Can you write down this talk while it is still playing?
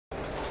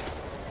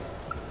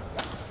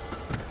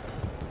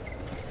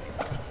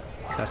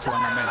That's the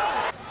one I meant.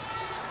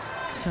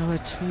 So a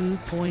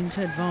 2-point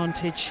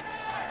advantage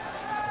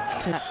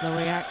to the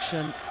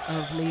reaction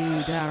of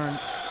Liew Daren.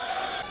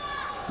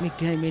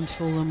 Mid-game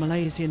interval, the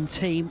Malaysian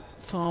team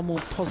far more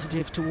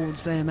positive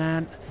towards their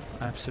man.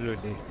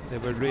 Absolutely. They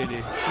were really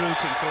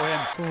rooting for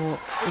him. For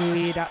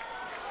Ueda.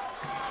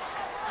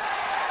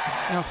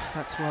 Oh,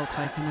 that's well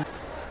taken.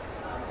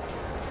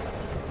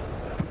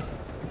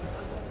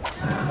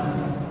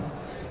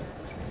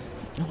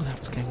 Oh, that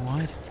was going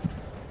wide.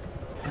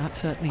 That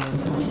certainly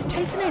is. Oh, he's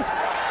taken it!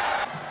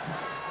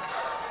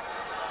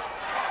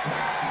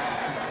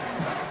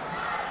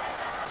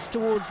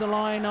 Towards the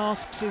line,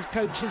 asks his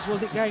coaches,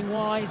 was it going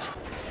wide?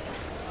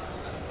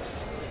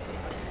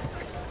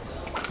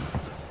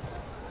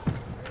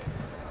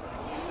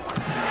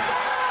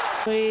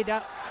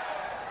 Ueda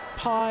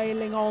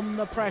piling on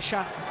the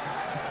pressure.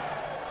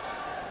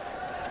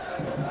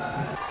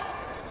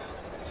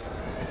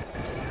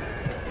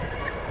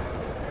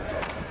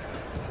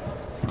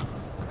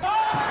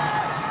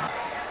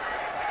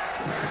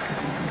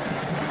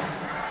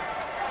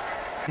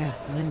 Yeah,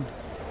 and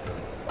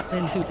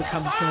then who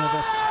becomes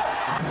nervous?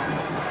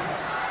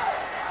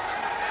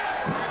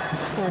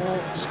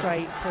 4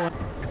 straight points.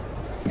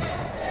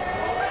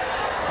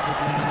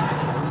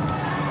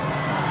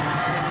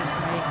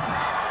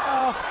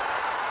 Oh,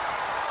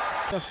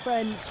 the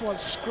fence was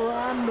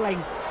scrambling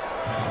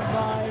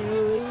by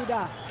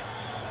Ueda.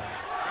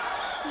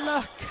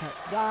 Look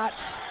at that.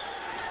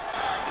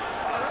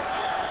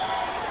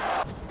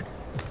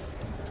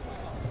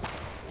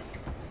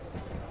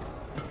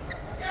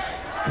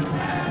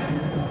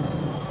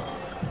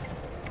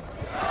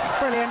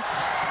 Brilliant.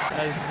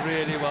 That is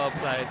really well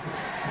played.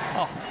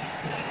 Oh.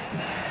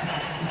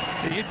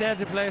 Do you dare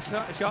to play a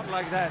shot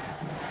like that?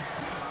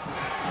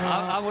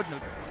 I wouldn't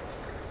have.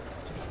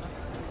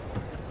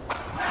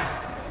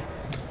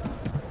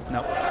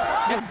 No.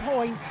 10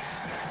 points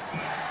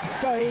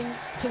going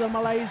to the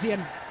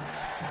Malaysian.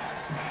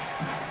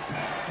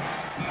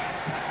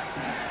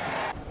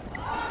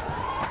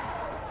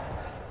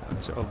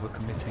 It's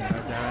overcommitting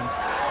right there.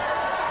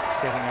 It's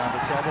getting out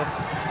of trouble.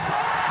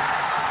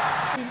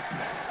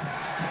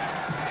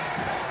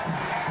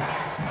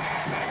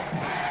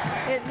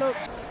 It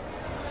looks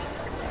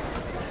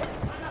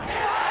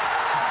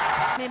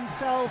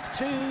himself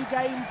 2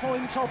 game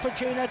point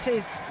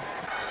opportunities.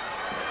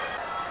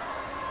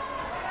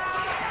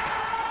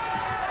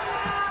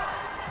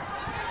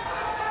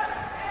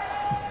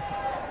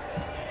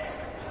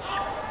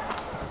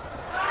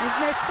 He's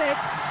missed it.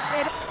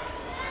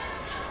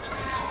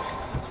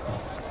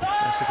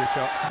 That's a good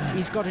shot.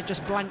 He's got to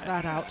just blank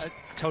that out.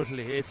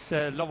 Totally, it's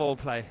love all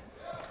play.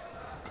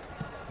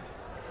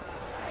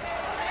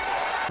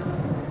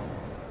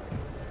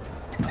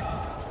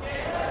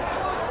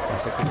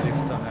 That's a good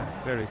lift on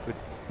a very good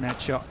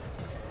net shot.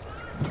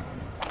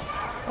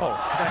 Oh,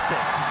 that's it.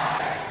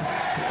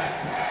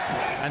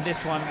 And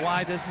this one,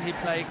 why doesn't he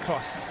play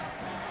cross?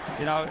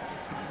 You know.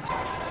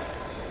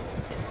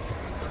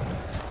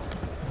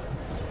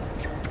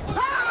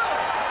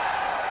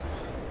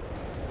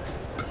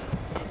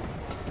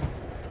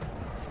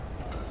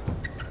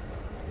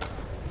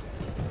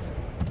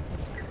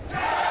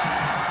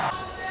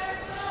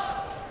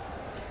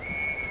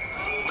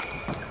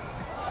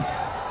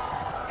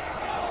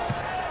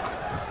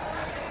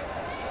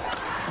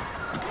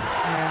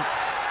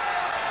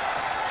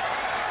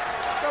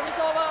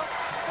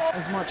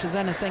 As much as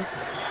anything.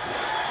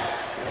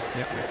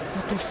 Yep.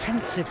 But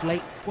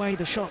defensively, way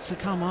the shots have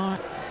come out.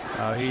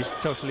 Oh, he's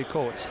totally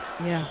caught.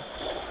 Yeah.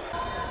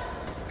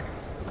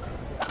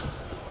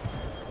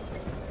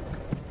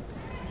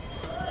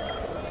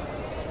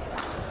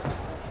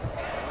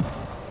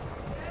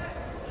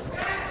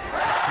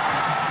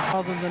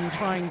 Rather than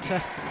trying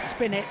to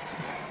spin it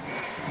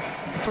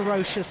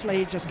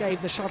ferociously, just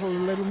gave the shuttle a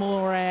little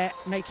more air,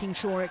 making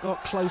sure it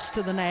got close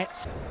to the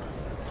net.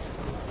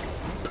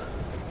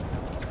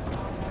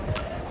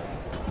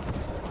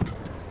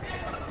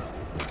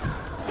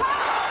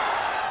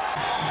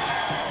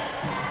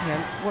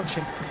 Yeah, watch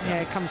him.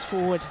 Yeah, it comes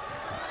forward,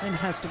 then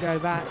has to go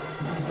back.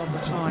 He's got the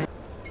time.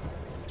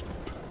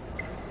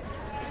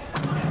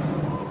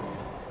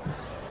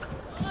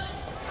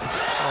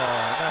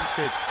 Oh, that's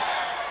good.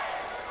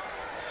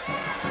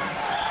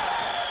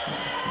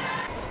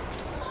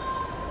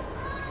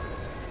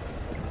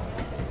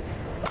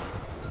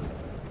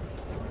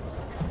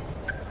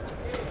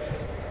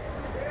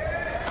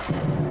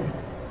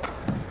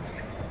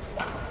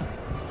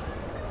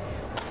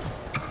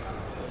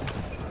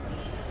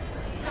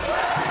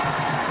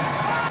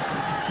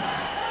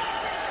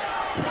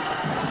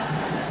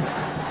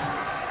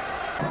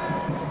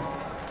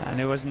 And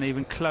it wasn't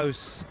even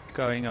close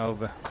going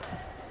over.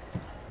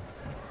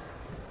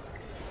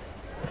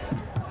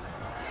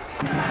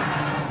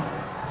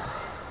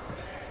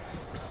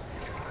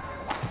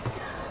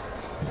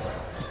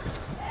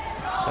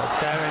 So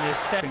Daren is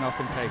stepping up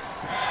in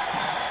pace.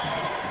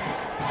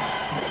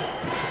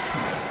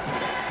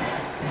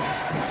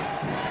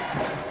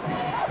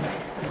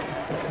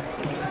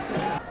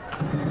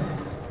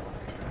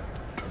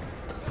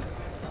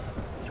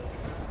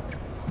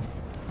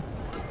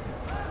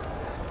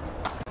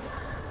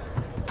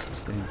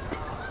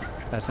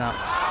 That's out.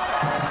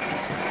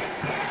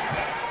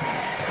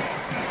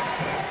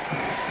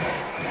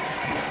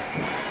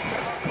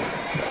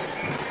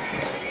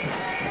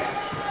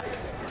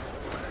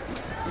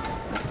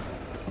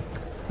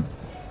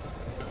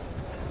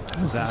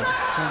 Was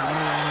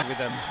out. With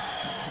them.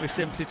 We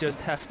simply just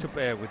have to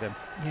bear with them.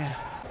 Yeah.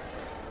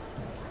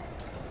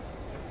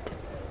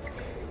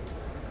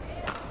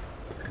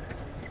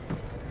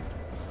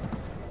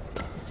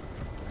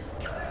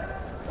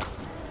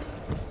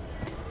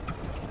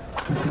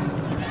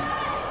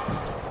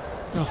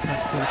 Oh,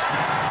 that's good.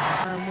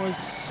 And was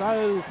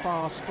so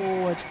fast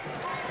forward.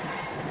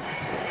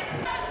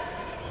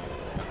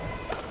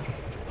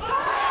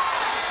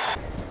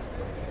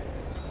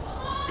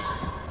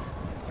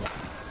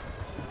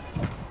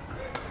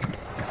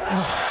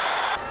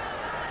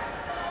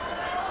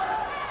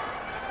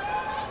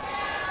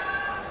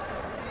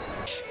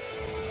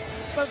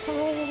 But for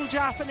all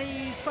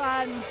Japanese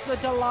fans, the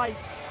delight,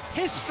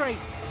 history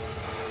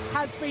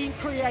has been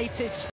created.